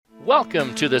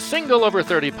Welcome to the Single Over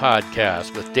 30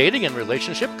 podcast with dating and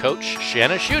relationship coach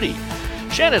Shanna Schutte.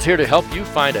 Shanna's here to help you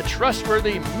find a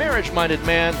trustworthy, marriage-minded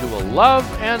man who will love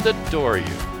and adore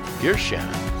you. Here's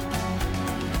Shanna.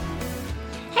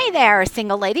 Hey there,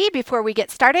 single lady. Before we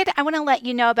get started, I want to let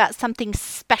you know about something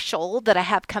special that I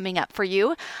have coming up for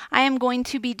you. I am going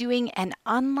to be doing an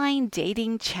online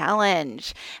dating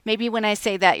challenge. Maybe when I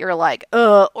say that, you're like,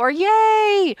 or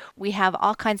yay! We have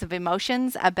all kinds of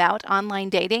emotions about online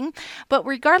dating. But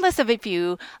regardless of if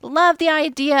you love the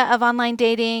idea of online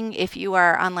dating, if you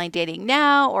are online dating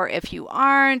now, or if you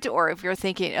aren't, or if you're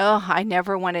thinking, I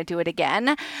never want to do it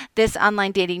again, this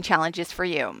online dating challenge is for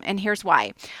you. And here's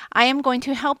why. I am going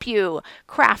to help you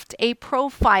craft a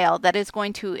profile that is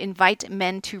going to invite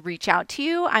men to reach out to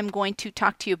you. I'm going to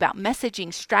talk to you about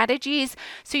messaging strategies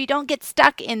so you don't get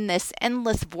stuck in this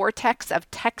endless vortex of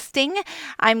texting.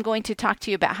 I'm going to talk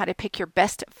to you about how to pick your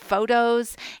best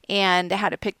photos and how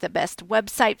to pick the best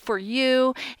website for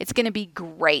you. It's going to be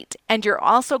great. And you're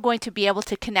also going to be able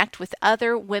to connect with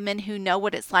other women who know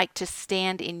what it's like to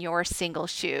stand in your single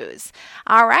shoes.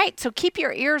 All right, so keep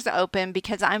your ears open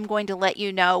because I'm going to let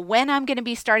you know when I'm going to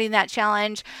be starting that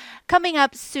challenge coming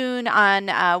up soon on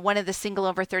one of the Single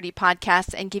Over 30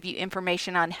 podcasts and give you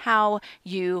information on how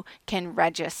you can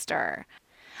register.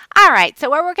 All right, so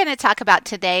what we're going to talk about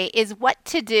today is what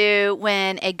to do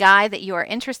when a guy that you are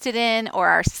interested in or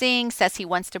are seeing says he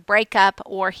wants to break up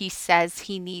or he says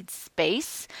he needs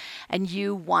space and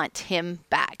you want him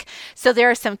back. So there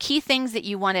are some key things that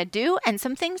you want to do and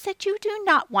some things that you do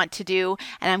not want to do,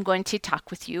 and I'm going to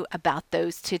talk with you about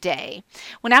those today.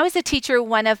 When I was a teacher,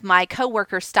 one of my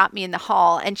coworkers stopped me in the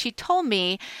hall and she told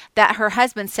me that her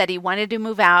husband said he wanted to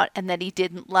move out and that he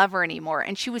didn't love her anymore,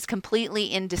 and she was completely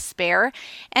in despair.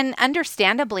 And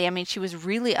understandably, she was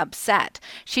really upset.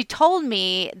 She told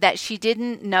me that she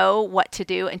didn't know what to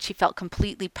do and she felt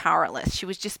completely powerless. She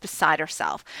was just beside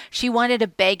herself. She wanted to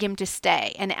beg him to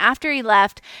stay. And after he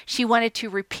left, she wanted to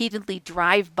repeatedly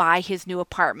drive by his new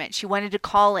apartment. She wanted to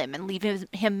call him and leave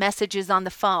him messages on the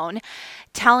phone,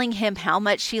 telling him how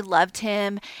much she loved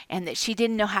him and that she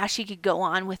didn't know how she could go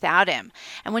on without him.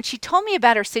 And when she told me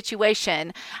about her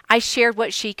situation, I shared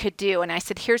what she could do. And I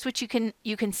said, here's what you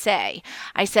can say.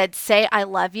 I said, say I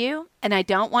love you and I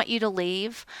don't want you to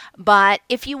leave, but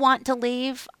if you want to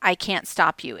leave, I can't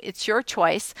stop you. It's your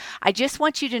choice. I just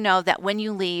want you to know that when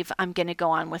you leave, I'm going to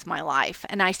go on with my life.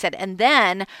 And I said, and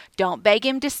then don't beg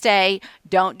him to stay.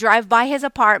 Don't drive by his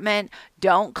apartment.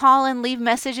 Don't call and leave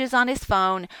messages on his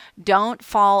phone. Don't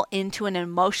fall into an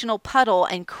emotional puddle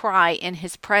and cry in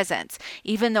his presence.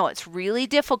 Even though it's really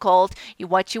difficult,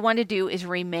 what you want to do is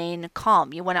remain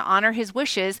calm. You want to honor his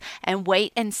wishes and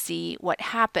wait and see what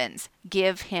happens.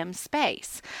 Give him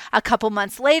space. A couple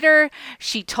months later,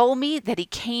 she told me that he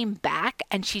came back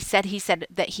and he said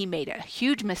that he made a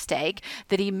huge mistake,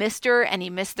 that he missed her and he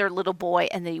missed their little boy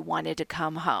and that he wanted to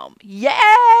come home. Yay!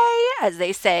 As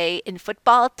they say in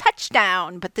football, touchdown.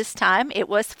 But this time it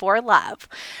was for love.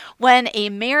 When a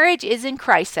marriage is in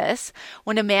crisis,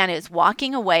 when a man is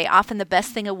walking away, often the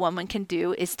best thing a woman can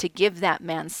do is to give that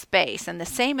man space. And the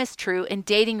same is true in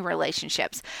dating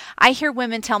relationships. I hear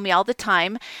women tell me all the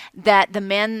time that the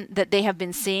men that they have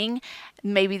been seeing,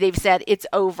 maybe they've said it's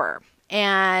over.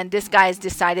 And this guy has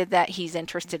decided that he's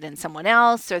interested in someone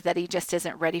else or that he just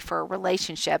isn't ready for a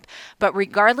relationship. But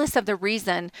regardless of the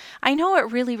reason, I know it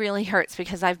really, really hurts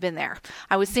because I've been there.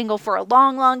 I was single for a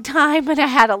long, long time and I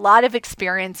had a lot of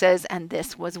experiences and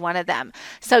this was one of them.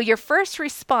 So your first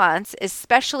response,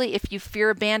 especially if you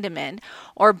fear abandonment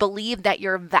or believe that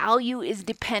your value is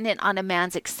dependent on a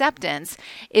man's acceptance,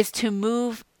 is to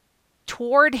move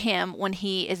toward him when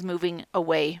he is moving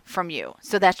away from you.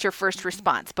 So that's your first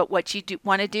response. But what you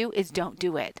want to do is don't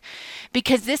do it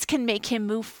because this can make him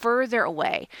move further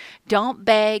away. Don't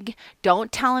beg.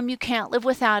 Don't tell him you can't live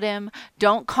without him.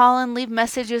 Don't call and leave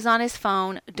messages on his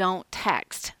phone. Don't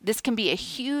text. This can be a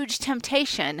huge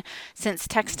temptation since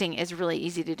texting is really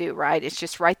easy to do, right? It's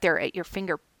just right there at your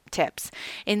fingertips.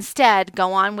 Instead,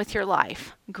 go on with your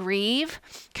life. Grieve,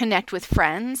 connect with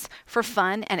friends for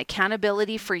fun and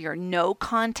accountability for your no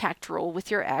contact rule with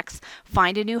your ex.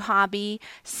 Find a new hobby,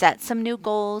 set some new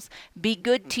goals, be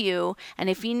good to you, and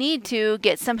if you need to,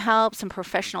 get some help, some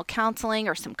professional counseling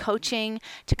or some coaching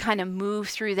to kind of move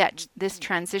through this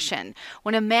transition.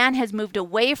 When a man has moved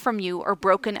away from you or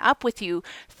broken up with you,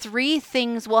 3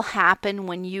 things will happen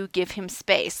when you give him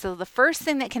space. So the first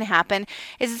thing that can happen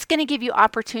is it's going to give you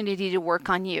opportunity to work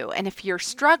on you. And if you're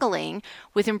struggling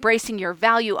with embracing your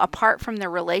value apart from the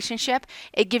relationship,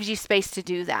 it gives you space to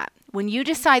do that. When you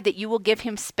decide that you will give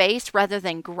him space rather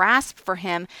than grasp for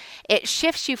him, it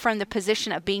shifts you from the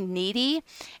position of being needy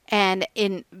and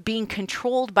in being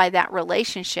controlled by that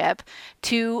relationship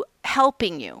to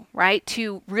helping you, right?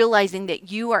 To realizing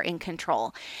that you are in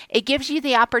control. It gives you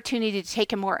the opportunity to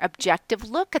take a more objective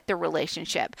look at the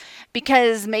relationship,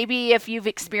 because maybe if you've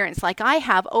experienced like I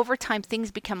have, over time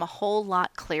things become a whole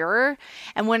lot clearer.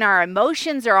 And when our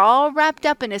emotions are all wrapped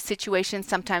up in a situation,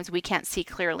 sometimes we can't see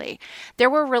clearly. There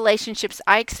were relationships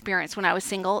I experienced when I was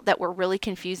single that were really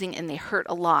confusing, and they hurt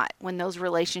a lot when those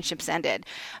relationships ended.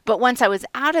 But once I was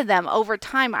out of them, over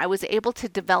time, I was able to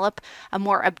develop a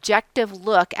more objective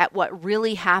look at what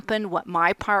really happened, what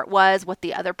my part was, what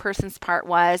the other person's part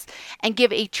was, and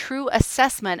give a true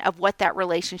assessment of what that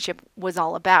relationship was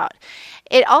all about.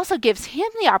 It also gives him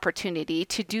the opportunity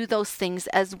to do those things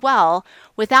as well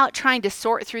without trying to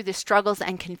sort through the struggles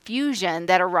and confusion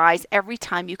that arise every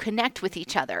time you connect with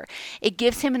each other. It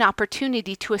gives him an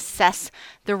opportunity to assess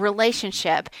the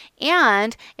relationship.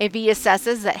 And if he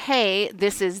assesses that, hey,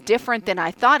 this is different than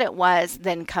I thought it was,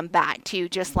 then come back to you,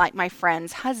 just like my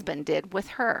friend's husband did with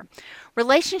her.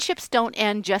 Relationships don't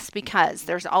end just because.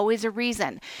 There's always a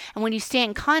reason. And when you stay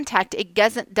in contact, it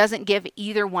doesn't give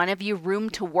either one of you room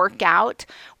to work out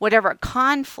whatever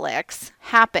conflicts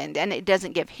happened. And it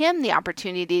doesn't give him the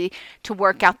opportunity to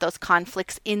work out those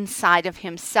conflicts inside of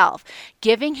himself.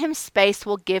 Giving him space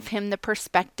will give him the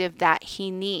perspective that he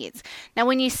needs. Now,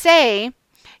 when you say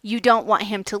you don't want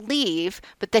him to leave,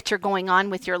 but that you're going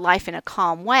on with your life in a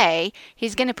calm way,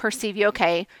 he's going to perceive you,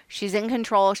 okay, she's in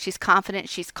control, she's confident,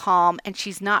 she's calm, and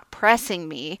she's not pressing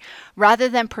me, rather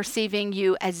than perceiving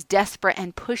you as desperate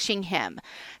and pushing him.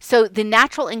 So the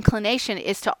natural inclination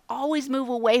is to always move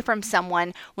away from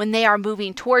someone when they are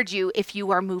moving towards you if you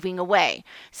are moving away.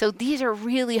 So these are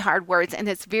really hard words, and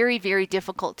it's very, very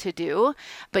difficult to do,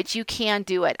 but you can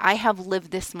do it. I have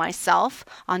lived this myself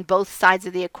on both sides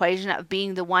of the equation of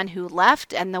being the one who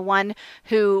left and the one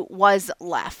who was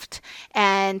left.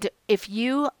 And if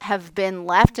you have been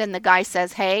left and the guy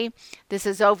says, hey, this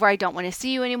is over, I don't want to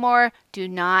see you anymore, do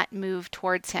not move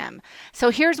towards him. So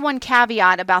here's one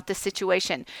caveat about this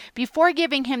situation. Before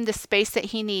giving him the space that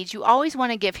he needs, you always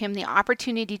want to give him the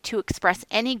opportunity to express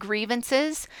any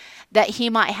grievances that he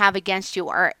might have against you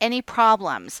or any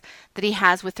problems that he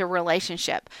has with the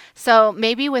relationship. So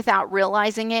maybe without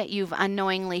realizing it, you've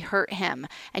unknowingly hurt him,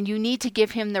 and you need to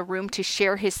give him the room to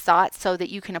share his thoughts so that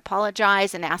you can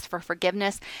apologize and ask for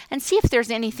forgiveness and see if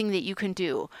there's anything that you can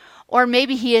do. Or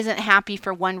maybe he isn't happy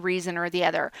for one reason or the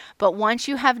other. But once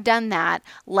you have done that,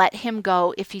 let him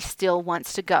go if he still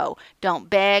wants to go. Don't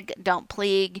beg, don't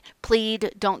plead,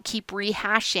 don't keep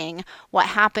rehashing what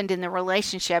happened in the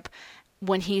relationship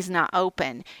when he's not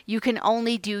open. You can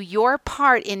only do your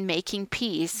part in making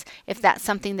peace if that's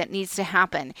something that needs to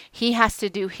happen. He has to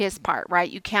do his part, right?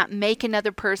 You can't make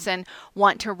another person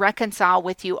want to reconcile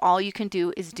with you. All you can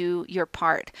do is do your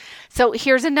part. So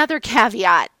here's another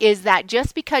caveat, is that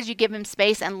just because you give him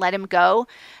space and let him go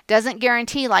doesn't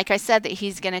guarantee, like I said, that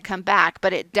he's going to come back,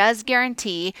 but it does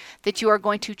guarantee that you are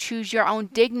going to choose your own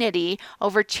dignity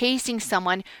over chasing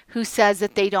someone who says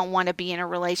that they don't want to be in a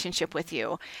relationship with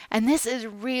you. And this is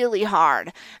really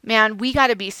hard. Man, we got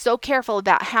to be so careful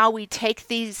about how we take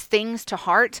these things to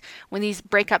heart when these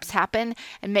breakups happen,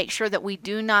 and make sure that we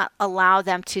do not allow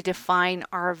them to define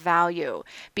our value.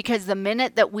 Because the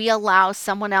minute that we allow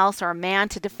someone else or a man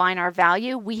to define our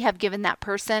value, we have given that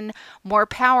person more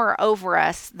power over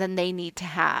us than they need to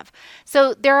have.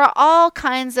 So there are all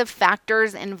kinds of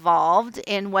factors involved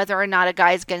in whether or not a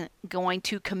guy is going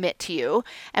to commit to you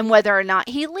and whether or not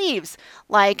he leaves.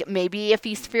 Like maybe if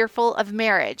he's fearful of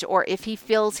marriage, or if he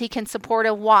feels he can support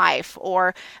a wife,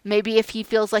 or maybe if he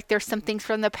feels like there's some things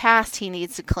from the past he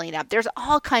needs to clean up. There's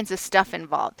all kinds of stuff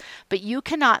involved, but you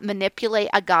cannot manipulate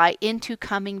a guy into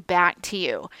coming back to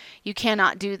you. You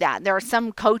cannot do that. There are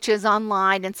some coaches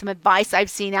online and some advice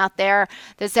I've seen out there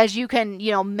that says you can,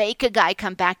 make a guy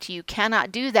come back to you. You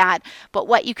cannot do that, but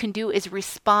what you can do is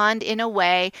respond in a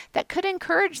way that could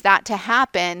encourage that to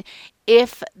happen,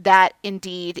 if that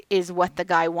indeed is what the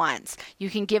guy wants. You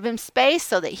can give him space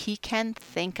so that he can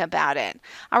think about it.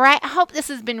 All right, I hope this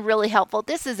has been really helpful.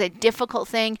 This is a difficult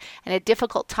thing and a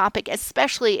difficult topic,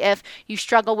 especially if you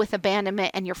struggle with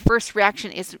abandonment and your first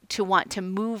reaction is to want to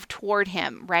move toward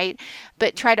him, right?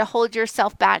 But try to hold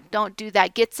yourself back. Don't do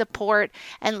that. Get support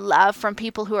and love from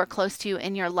people who are close to you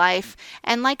in your life.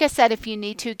 And like I said, if you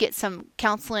need to, get some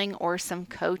counseling or some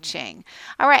coaching.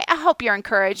 All right, I hope you're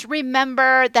encouraged.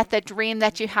 Remember that the dream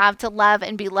that you have to love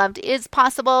and be loved is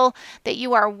possible, that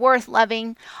you are worth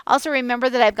loving. Also, remember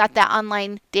that I've got that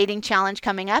online dating challenge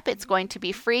coming up. It's going to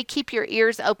be free. Keep your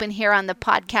ears open here on the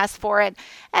podcast for it.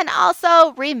 And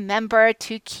also remember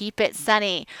to keep it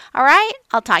sunny. All right,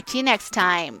 I'll talk to you next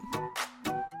time.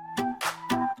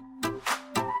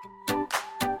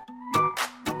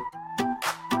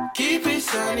 Keep it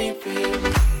sunny,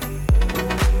 baby.